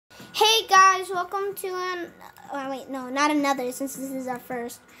Hey guys, welcome to not another, since this is our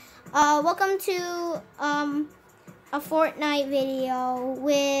first. Welcome to a Fortnite video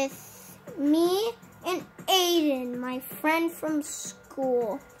with me and Aiden, my friend from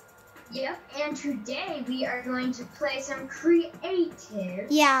school. Yep, and today we are going to play some creative.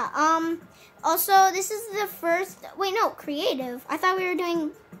 Yeah, also this is the first, creative. I thought we were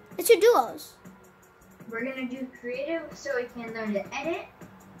doing the two duos. We're gonna do creative so we can learn to edit.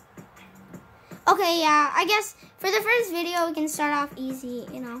 Okay, yeah, I guess for the first video we can start off easy,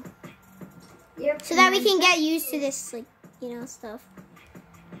 Yep. So that we can get used to this, stuff.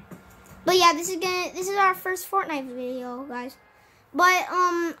 But yeah, this is our first Fortnite video, guys. But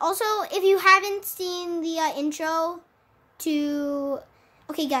also, if you haven't seen the intro to,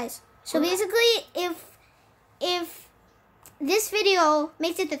 okay, guys. So basically, if this video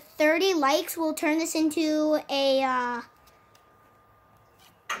makes it to 30 likes, we'll turn this into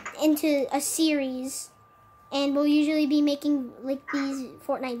a series, and we'll usually be making like these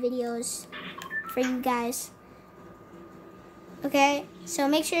Fortnite videos for you guys. Okay, so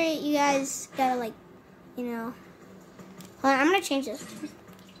make sure you guys gotta hold on, I'm gonna change this.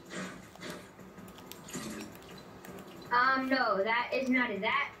 No, that is not it.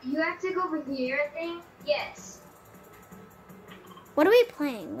 That you have to go over here, I think. Yes. What are we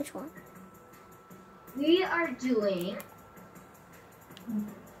playing? Which one? We are doing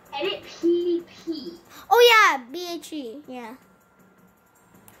edit PvP. Oh yeah, BHE. Yeah.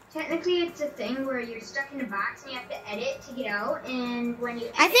 Technically, it's a thing where you're stuck in a box and you have to edit to get out. And when you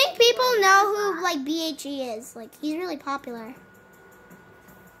edit, I think people know who BHE is. He's really popular.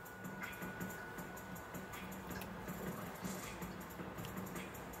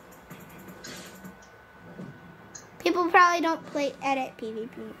 People probably don't play edit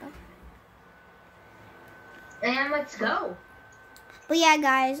PvP. And let's go. But yeah,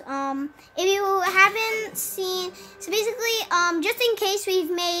 guys, if you haven't seen, so basically, just in case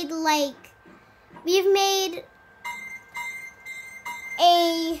we've made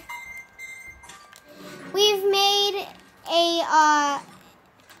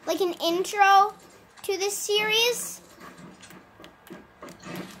an intro to this series.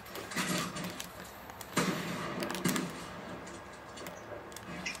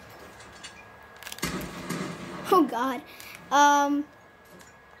 Oh God. I'm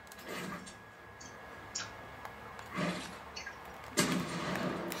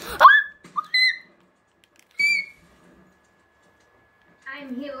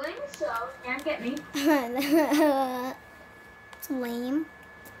healing, so can't get me. It's lame.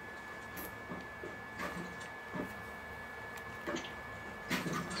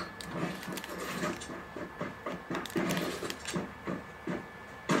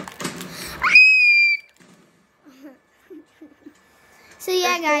 So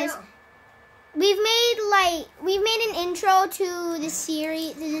yeah, guys, we've made an intro to this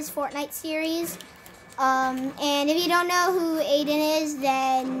series, to this Fortnite series. And if you don't know who Aiden is,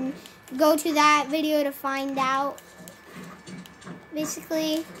 then go to that video to find out.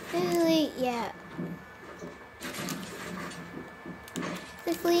 Basically, yeah.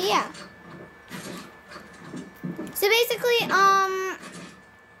 Basically, yeah. So basically,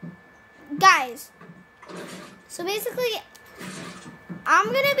 guys. So basically, I'm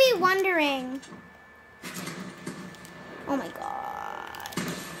gonna be wondering. Oh my God.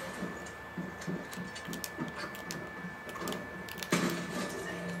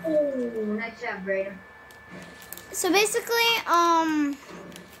 Oh, nice job, Brayden. So basically,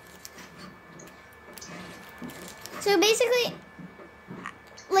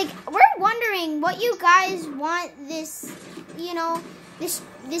 we're wondering what you guys want this,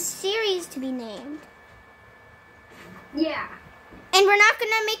 this series to be named. Yeah. And we're not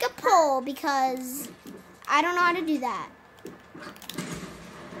gonna make a poll because I don't know how to do that.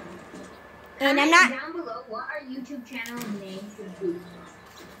 And I'm not. Down below what our YouTube channel name should be.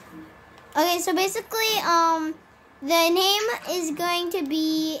 Okay, so basically, the name is going to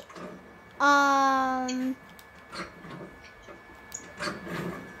be,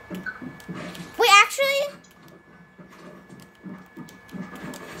 wait, actually,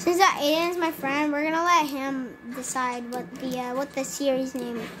 since that Aiden is my friend, we're gonna let him decide what the series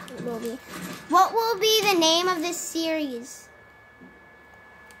name will be. What will be the name of this series?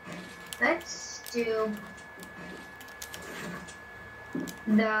 Let's do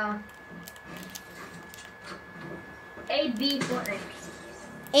the AB Fortnite.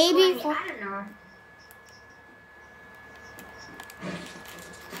 AB Fortnite. I don't know.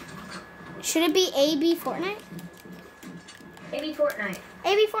 Should it be AB Fortnite? AB Fortnite.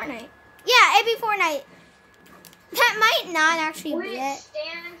 AB Fortnite. Yeah, AB Fortnite. That might not actually What be it it.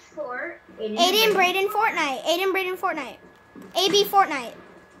 stands for Aiden, Brayden, Fortnite. Aiden, Brayden, Fortnite. AB Fortnite.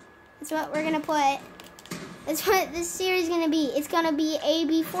 That's what we're gonna put. That's what this series is gonna be. It's gonna be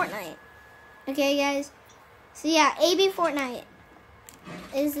AB Fortnite. Okay, guys. So yeah, AB Fortnite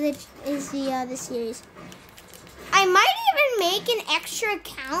is the series. I might even make an extra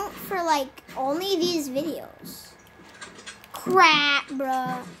account for like only these videos. Crap,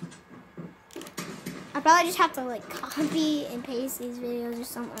 bruh. I probably just have to like copy and paste these videos or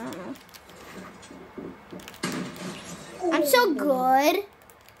something. I don't know. I'm so good.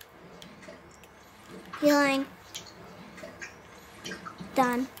 Healing.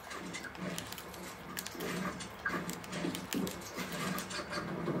 Done.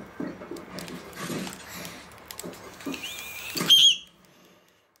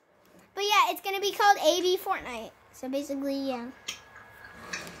 But yeah, it's gonna be called AB Fortnite. So basically, yeah.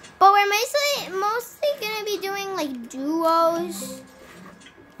 But we're mostly gonna be doing like duos.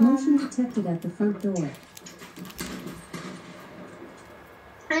 Motion detected at the front door.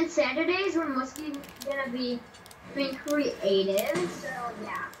 On Saturdays, we're mostly gonna be doing creative. So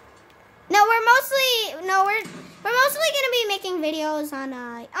yeah. No, we're mostly gonna be making videos on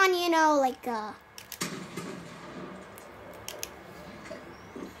you know like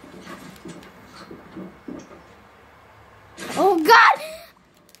Oh God!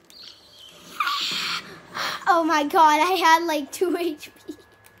 Oh my God! I had like 2 HP.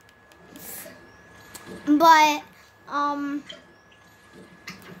 But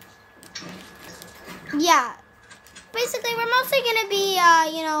yeah. Basically, we're mostly gonna be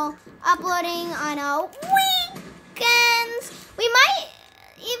you know uploading on weekends. We might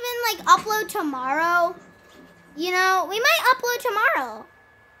even like upload tomorrow. You know, we might upload tomorrow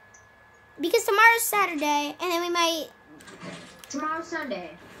because tomorrow's Saturday, and then we might. Tomorrow's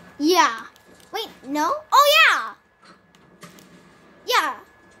Sunday. Yeah. Wait, no? Oh, yeah. Yeah.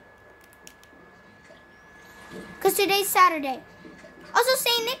 Because today's Saturday. Also,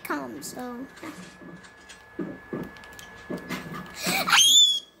 St. Nick comes, so.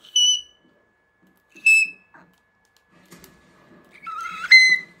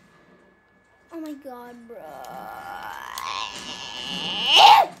 Oh my God, bro.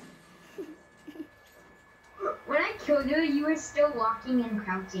 When I killed you, you were still walking and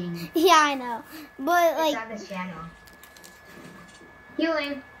crouching. Yeah, I know. But, like. It's on this channel.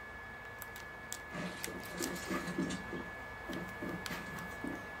 Healing.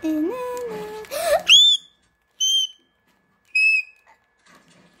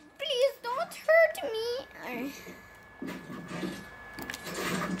 Please don't hurt me.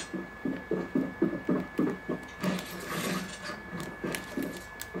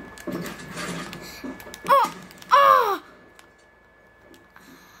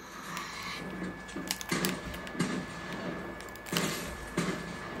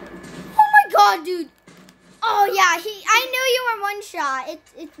 Oh, dude. Oh yeah, I knew you were one shot.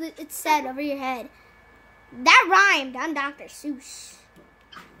 It said over your head. That rhymed on Dr. Seuss.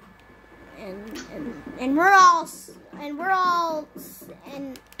 And we're all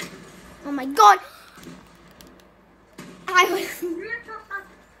oh my God. I was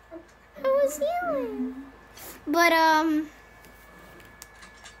healing. But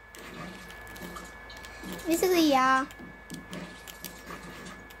basically, yeah.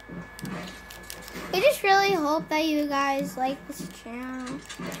 I just really hope that you guys like this channel.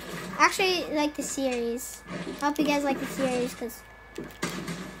 Actually, like the series. I hope you guys like the series because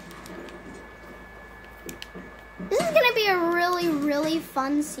this is going to be a really, really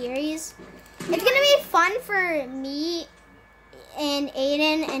fun series. It's going to be fun for me and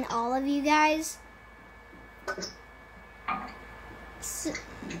Aiden and all of you guys. So,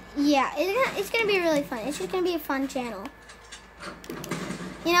 yeah, it's going to be really fun. It's just going to be a fun channel.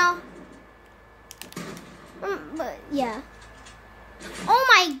 You know? But yeah. Oh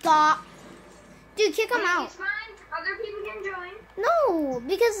my God, dude, kick him out. It's fine. Other people can join. No,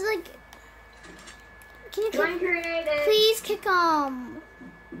 because like, can you join creative? Please kick him.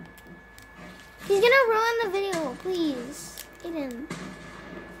 He's gonna ruin the video. Please, Aiden.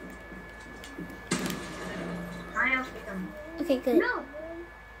 I'll kick him. Okay, good. No.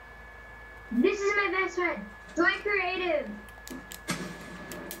 This is my best friend. Join creative.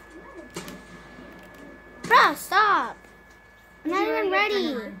 Bruh, stop. I'm not even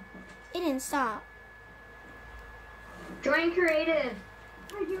ready. Aiden, stop. Join creative.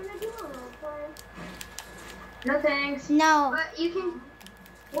 Wait, do you want to do a role play? No thanks. No. But you can.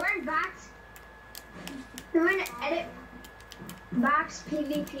 We're in box. We're going to edit box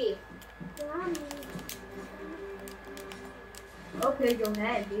PvP. Okay, go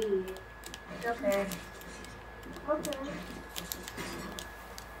ahead, dude. Okay. Okay.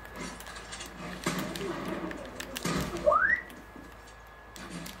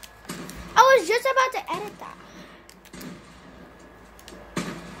 edit that.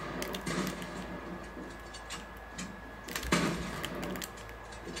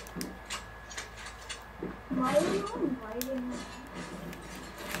 Why are you inviting me?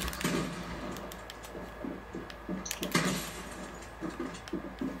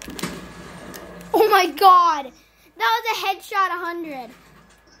 Oh my god! That was a headshot 100.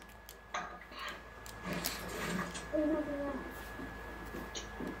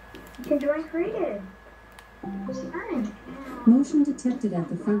 You can join creative. It's fine. Motion detected at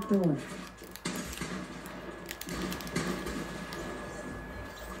the front door.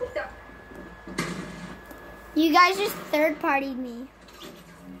 What the? You guys just third-partied me.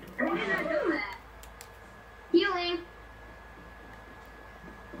 I did not know that. Healing.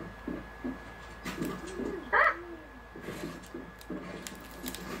 Ah!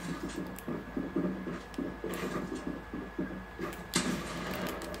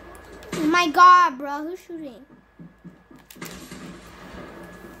 Oh my god, bro. Who's shooting?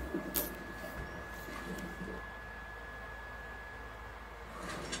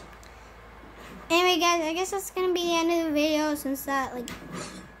 Anyway, guys, I guess that's gonna be the end of the video since that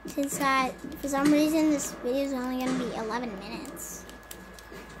for some reason this video is only gonna be 11 minutes.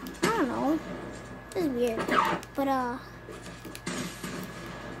 I don't know. This is weird. But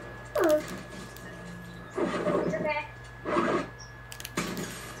Oh. It's okay.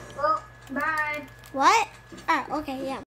 Well, bye. what? Oh, okay, yeah.